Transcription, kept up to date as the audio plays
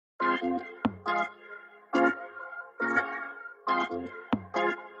Hey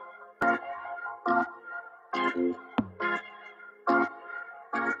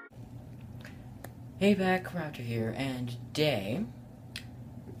back, Raptor here, and today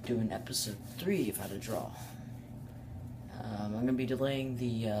we're doing episode 3 of How to Draw. I'm going to be delaying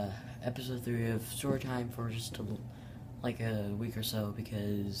the episode 3 of Storytime for just like a week or so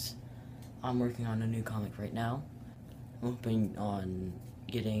because I'm working on a new comic right now. I'm hoping on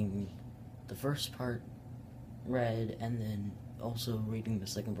getting the first part read and then also reading the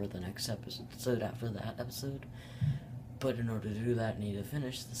second part of the next episode after that episode. But in order to do that, I need to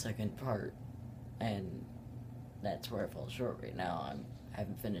finish the second part. And that's where I fall short right now. I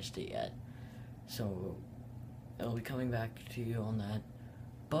haven't finished it yet. So, I'll be coming back to you on that.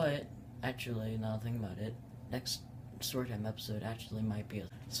 But, actually, now that I think about it, next Storytime episode actually might be a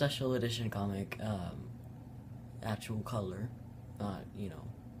special edition comic, actual color. Not,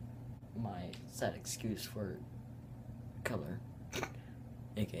 my sad excuse for color.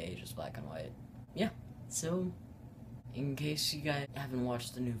 AKA just black and white. Yeah, so, in case you guys haven't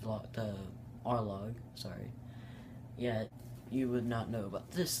watched the new vlog, R-log, yet you would not know about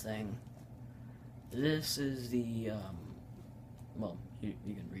this thing. This is the, well, you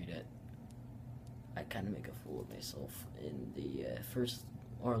can read it. I kind of make a fool of myself in the first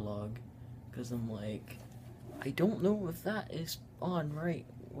R-log, because I'm like, I don't know if that is on right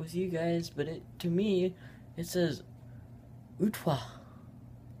with you guys, but to me, it says, Utwa.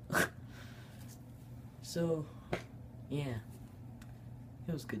 So, yeah,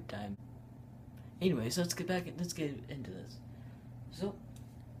 it was a good time. Anyways, let's get into this. So,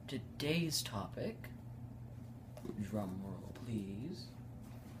 today's topic, drum roll please.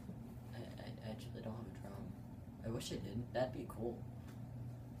 I actually don't have a drum. I wish I did, that'd be cool.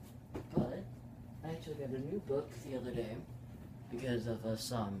 But, I actually got a new book the other day, because of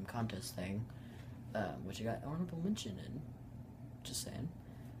this contest thing, which I got honorable mention in, just saying,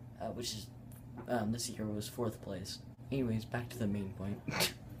 which is, this year was 4th place. Anyways, back to the main point.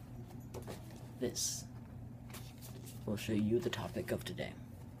 This will show you the topic of today.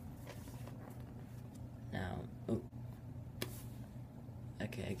 Now,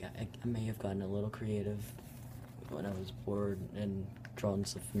 okay, I may have gotten a little creative when I was bored and drawing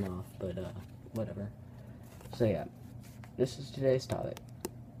something off, but whatever. So yeah, this is today's topic: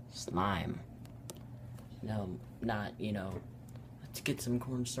 slime. Now, not let's get some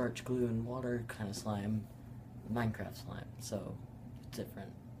cornstarch, glue, and water kind of slime, Minecraft slime. So it's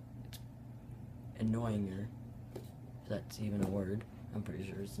different. Annoyinger, if that's even a word. I'm pretty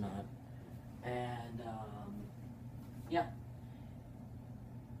sure it's not. And yeah,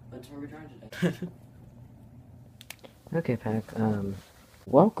 that's where we're trying today. Okay, Pack,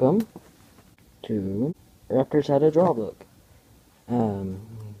 welcome to Raptor's How to Draw book.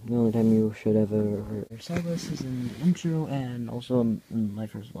 The only time you should ever heard saw this is in the intro and also in my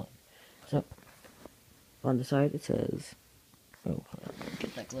first vlog. So on the side it says,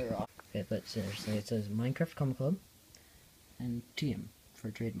 get that glare off. Okay, but seriously, it says Minecraft Comic Club and TM for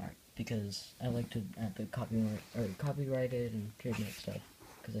trademark, because I like to add the copyrighted and trademark stuff,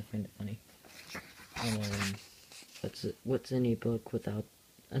 because I find it funny. And what's an ebook without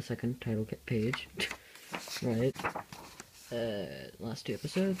a second title page? Right? Last 2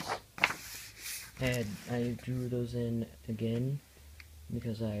 episodes. And I drew those in again,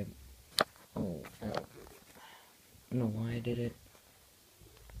 because I don't know why I did it.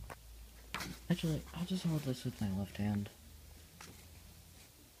 Actually, I'll just hold this with my left hand.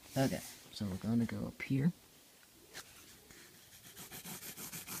 Okay, so we're gonna go up here.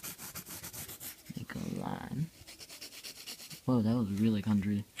 Make a line. Whoa, that was really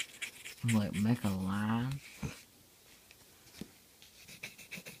country. I'm like, make a line.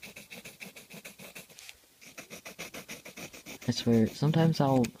 I swear, sometimes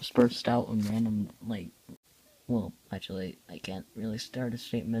I'll burst out in random, well, actually, I can't really start a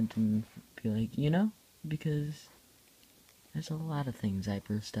statement and be like, because there's a lot of things I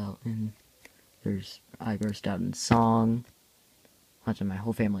burst out in. I burst out in song. Actually, my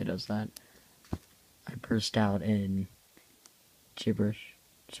whole family does that. I burst out in gibberish,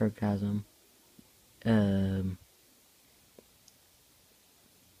 sarcasm, random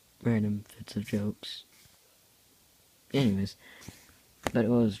fits of jokes. Anyways, but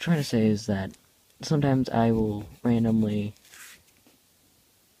what I was trying to say is that sometimes I will randomly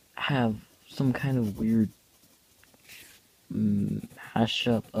have some kind of weird hash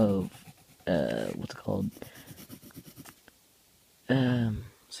up of what's it called?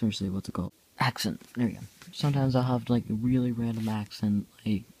 Seriously, what's it called? Accent. There you go. Sometimes I'll have like a really random accent,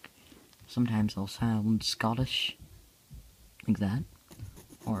 like sometimes I'll sound Scottish, like that.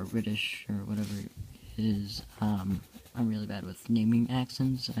 or British, or whatever it is. I'm really bad with naming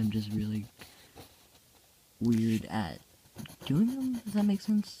accents. I'm just really weird at doing them, does that make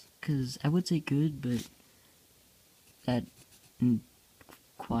sense? Because I would say good, but that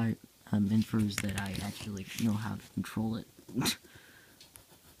quite infers that I actually know how to control it.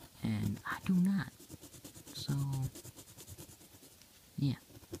 And I do not. So, yeah.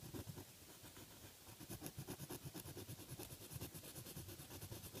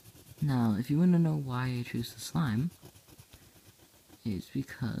 Now, if you want to know why I choose the slime, it's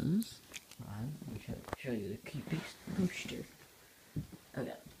because... let me show you the key poster.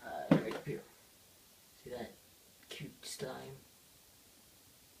 Okay, right up here. See that cute slime?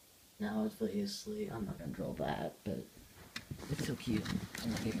 Now, obviously, I'm not gonna draw that, but it's so cute.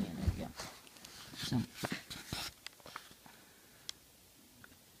 And the baby in it, yeah. So,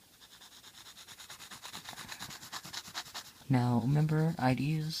 now, remember,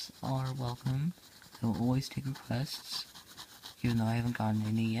 ideas are welcome. I will always take requests, even though I haven't gotten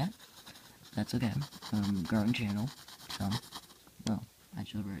any yet. That's okay. Growing channel, so, well,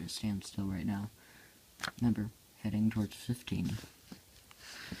 actually, we're at a standstill right now. Remember, heading towards 15.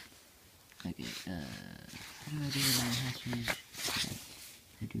 Okay, how do I do the hashes? Okay.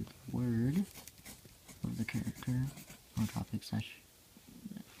 I do the word of the character, or topic slash,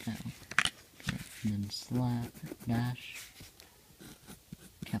 no. Okay. And then slap, dash,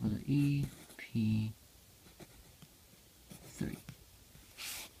 capital E, P, 3.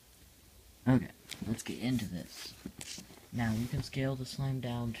 Okay, let's get into this. Now, you can scale the slime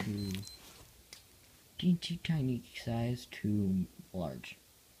down to teeny tiny size to large.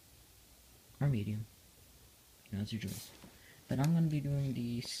 Or medium. You know, it's your choice. But I'm going to be doing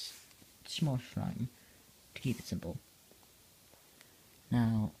the small slime to keep it simple.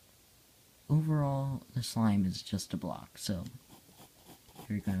 Now, overall, the slime is just a block, so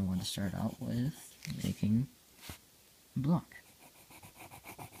you're going to want to start out with making a block.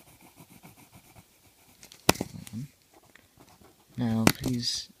 Now,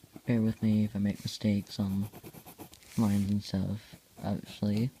 please bear with me if I make mistakes on lines and stuff.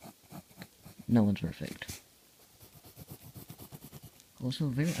 Obviously, no one's perfect. Also,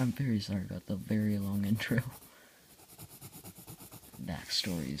 I'm very sorry about the very long intro.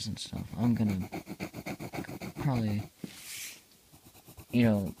 Backstories and stuff. I'm gonna probably,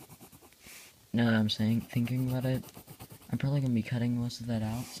 now that I'm thinking about it, I'm probably gonna be cutting most of that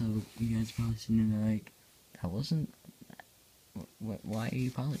out, so you guys probably sitting there like, that wasn't, why are you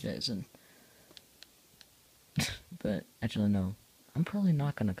apologizing? But, actually no, I'm probably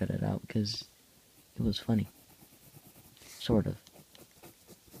not gonna cut it out, because it was funny. Sort of.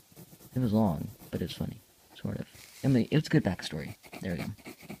 It was long, but it's funny. Sort of. I mean, it's good backstory. There we go.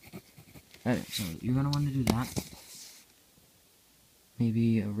 Alright, so you're gonna want to do that.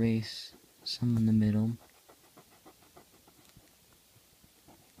 Maybe erase some in the middle.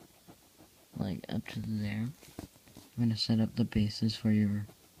 Like, up to there. I'm gonna set up the bases for your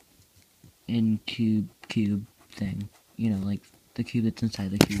cube thing. You know, like the cube that's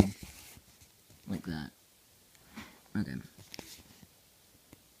inside the cube. Like that. Okay.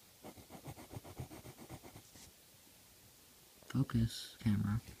 Focus,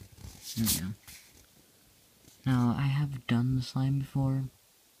 camera. There we go. Now, I have done the slime before.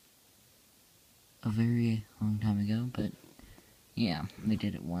 A very long time ago, but yeah, we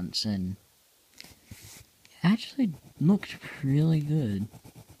did it once, and it actually looked really good.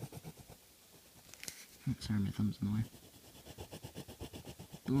 Oh, sorry, my thumb's in the way.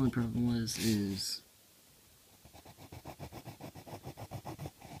 The only problem is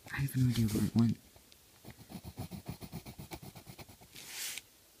I have no idea where it went.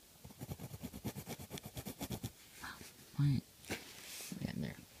 What? Yeah,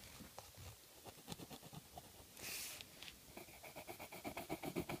 there.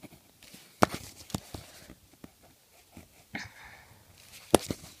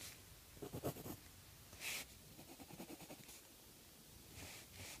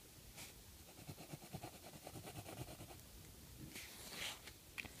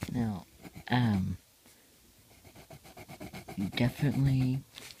 Now, definitely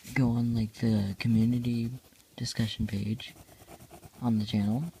go on, like, the community discussion page on the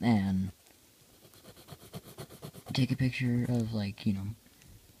channel, and take a picture of, like,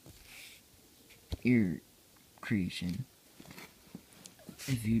 your creation.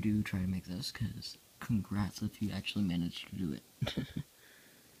 If you do try to make this, because congrats if you actually managed to do it.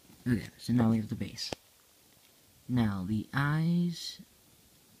 Okay, so now we have the base. Now, the eyes,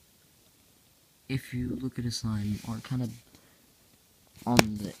 if you look at a slime, are kind of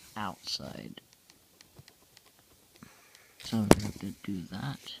on the outside. So I'm going to do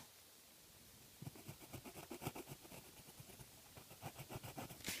that.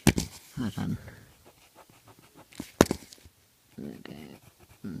 Hold on. Okay,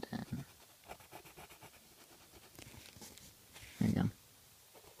 and then there you go.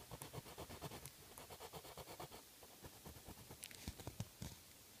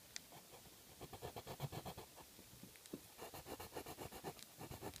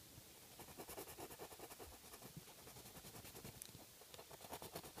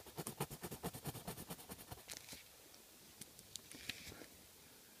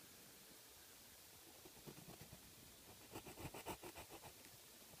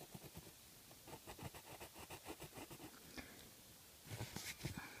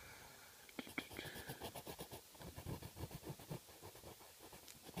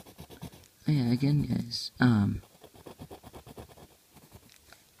 Yeah, again, guys,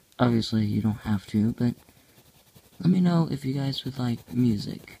 obviously you don't have to, but let me know if you guys would like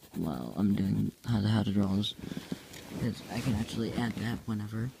music while I'm doing how to draws, because I can actually add that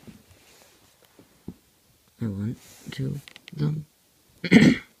whenever I want to them.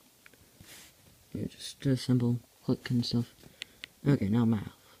 Yeah, just a simple click and stuff. Okay, now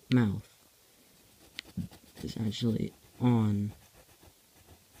mouth. Mouth is actually on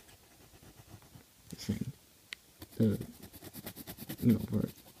the thing, the middle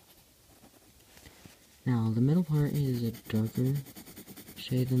part. Now, the middle part is a darker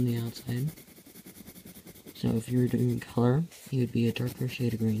shade than the outside. So if you were doing color, it would be a darker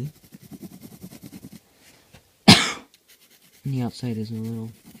shade of green. And the outside is a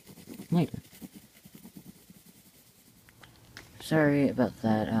little lighter. Sorry about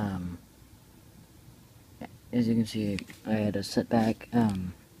that, as you can see, I had a setback.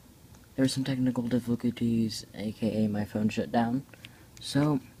 There were some technical difficulties, aka my phone shut down.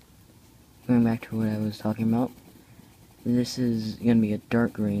 So, going back to what I was talking about, this is going to be a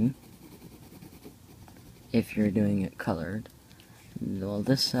dark green if you're doing it colored. While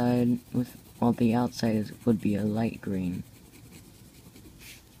this side, while the outside would be a light green.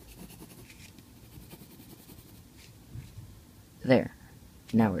 There.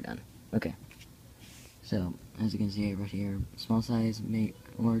 Now we're done. Okay. So, as you can see right here, small size make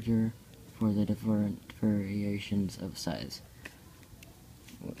larger for the different variations of size,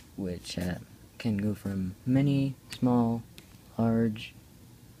 which can go from mini, small, large,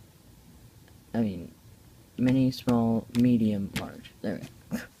 mini, small, medium, large. There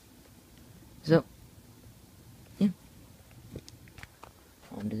we go. So, yeah.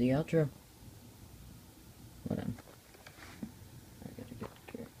 On to the outro. Hold on. I gotta get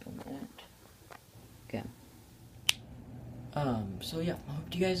correct on that. Okay. So yeah, I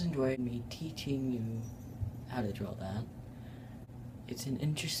hope you guys enjoyed me teaching you how to draw that. It's an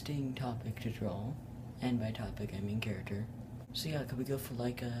interesting topic to draw, and by topic I mean character. So yeah, could we go for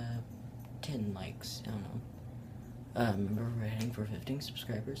like 10 likes? I don't know. Remember we're heading for 15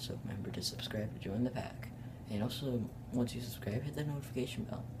 subscribers, so remember to subscribe to join the pack. And also, once you subscribe, hit the notification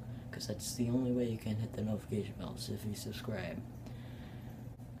bell, because that's the only way you can hit the notification bell, is if you subscribe.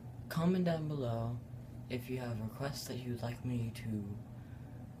 Comment down below if you have requests that you'd like me to,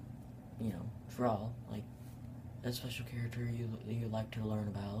 draw, like a special character you'd like to learn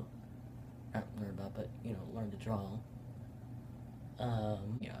about. Not learn about, but, learn to draw.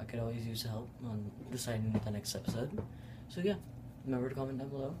 I could always use help on deciding the next episode. So yeah, remember to comment down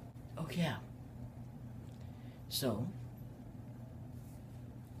below. Oh yeah. So,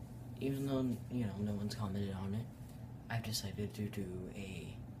 even though, no one's commented on it, I've decided to do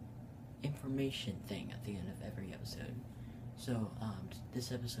a information thing at the end of every episode. So,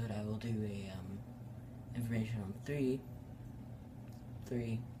 this episode I will do a, information on 3,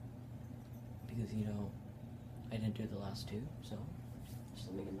 because, I didn't do the last 2, so, just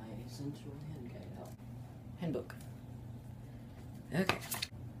let me get my essential hand guide out. Handbook. Okay.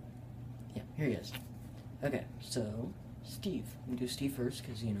 Yeah, here he is. Okay, so, Steve. We'll do Steve first,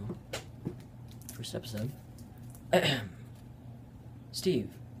 because, first episode. Steve,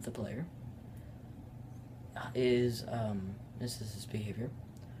 the player, is, this is his behavior.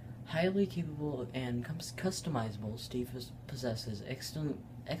 Highly capable and customizable, Steve possesses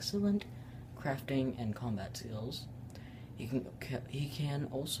excellent crafting and combat skills. He can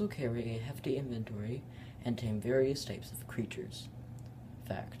also carry a hefty inventory and tame various types of creatures.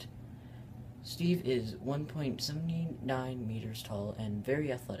 Fact: Steve is 1.79 meters tall and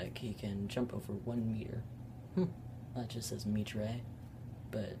very athletic. He can jump over 1 meter. That just says metre,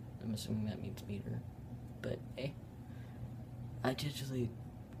 but I'm assuming that means meter. But hey, I totally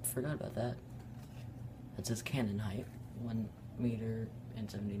forgot about that. That says cannon height, 1 meter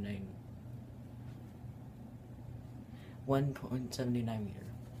and 79. 1.79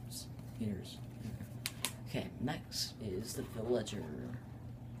 meters. Okay, next is the villager.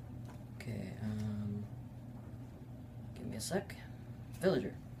 Okay, give me a sec.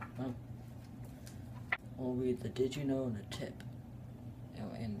 Villager. Oh. We'll read the did you know and a tip.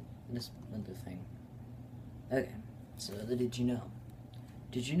 Oh, and this other thing. Okay, so the did you know.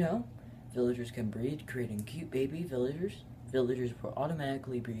 Did you know villagers can breed, creating cute baby villagers? Villagers will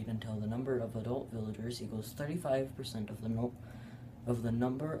automatically breed until the number of adult villagers equals 35% of the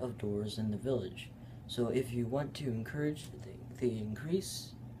number of doors in the village. So if you want to encourage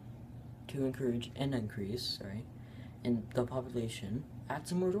increase in the population, add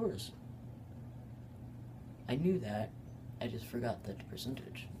some more doors. I knew that, I just forgot that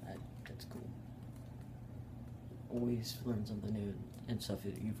percentage. That's cool. Always learn something new and stuff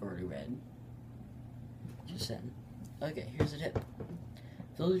that you've already read. Just saying. Okay, here's a tip.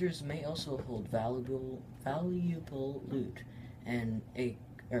 Villagers may also hold valuable loot, and a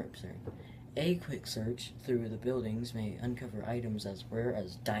quick search through the buildings may uncover items as rare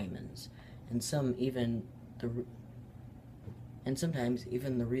as diamonds, and sometimes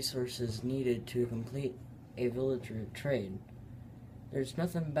even the resources needed to complete a villager trade. There's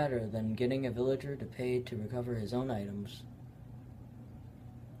nothing better than getting a villager to pay to recover his own items.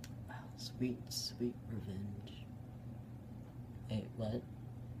 Wow, sweet, sweet revenge. Hey, what?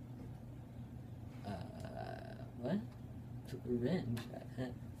 What? Revenge?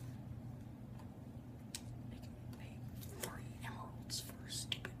 Making me pay 3 emeralds for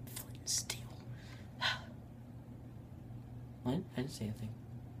stupid flint and steel. What? I didn't say anything.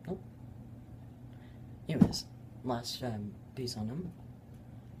 Nope. Anyways, last piece on them.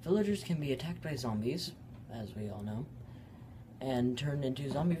 Villagers can be attacked by zombies, as we all know, and turned into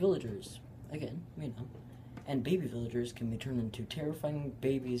zombie villagers. Again, we know. And baby villagers can be turned into terrifying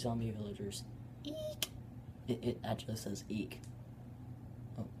baby zombie villagers. Eek! It actually says eek.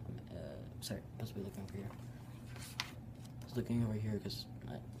 Oh, sorry, I'm supposed to be looking over here. I was looking over here because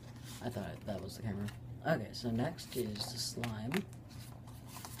I thought that was the camera. Okay, so next is the slime.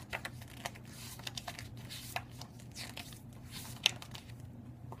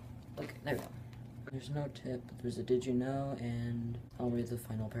 Okay, there we go. There's no tip, there's a did you know, and I'll read the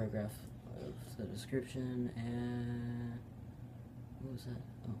final paragraph of the description, and what was that?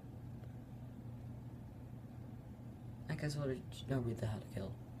 Oh. I guess I'll read the how to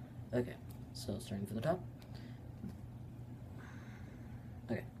kill. Okay, so starting from the top.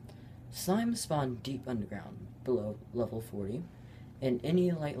 Okay. Slime spawn deep underground, below level 40, in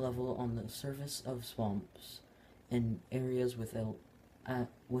any light level on the surface of swamps, in areas with a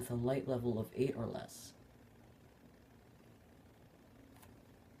light level of 8 or less.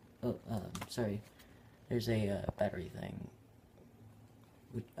 Oh, sorry. There's a battery thing.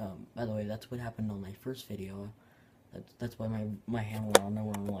 By the way, that's what happened on my first video. That's why my hand went on there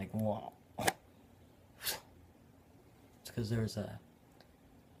where I'm like, wow. It's because there was a,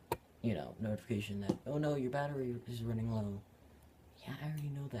 notification that, oh no, your battery is running low. Yeah, I already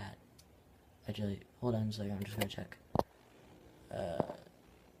know that. Actually, hold on a second, I'm just gonna check.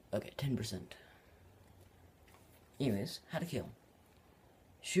 Okay, 10%. Anyways, how to kill.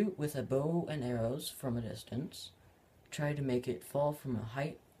 Shoot with a bow and arrows from a distance. Try to make it fall from a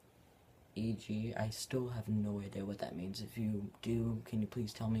height, e.g., I still have no idea what that means. If you do, can you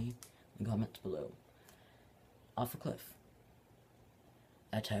please tell me in the comments below. Off a cliff.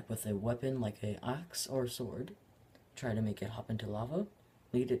 Attack with a weapon like an axe or sword. Try to make it hop into lava.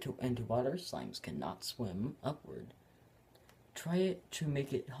 Lead it into water. Slimes cannot swim upward. Try it to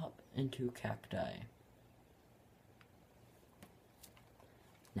make it hop into cacti.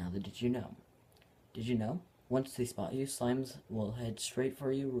 Now the did you know? Did you know? Once they spot you, slimes will head straight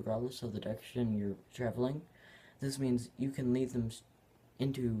for you regardless of the direction you're traveling. This means you can lead them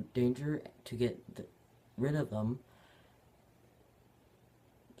into danger to get rid of them.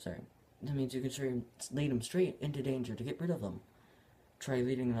 Sorry. That means you can lead them straight into danger to get rid of them. Try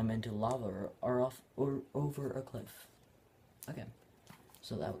leading them into lava or over a cliff. Okay.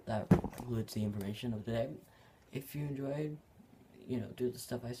 So that concludes the information of today. If you enjoyed, do the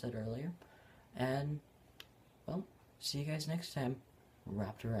stuff I said earlier. And, well, see you guys next time.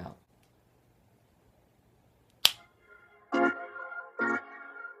 Raptor out.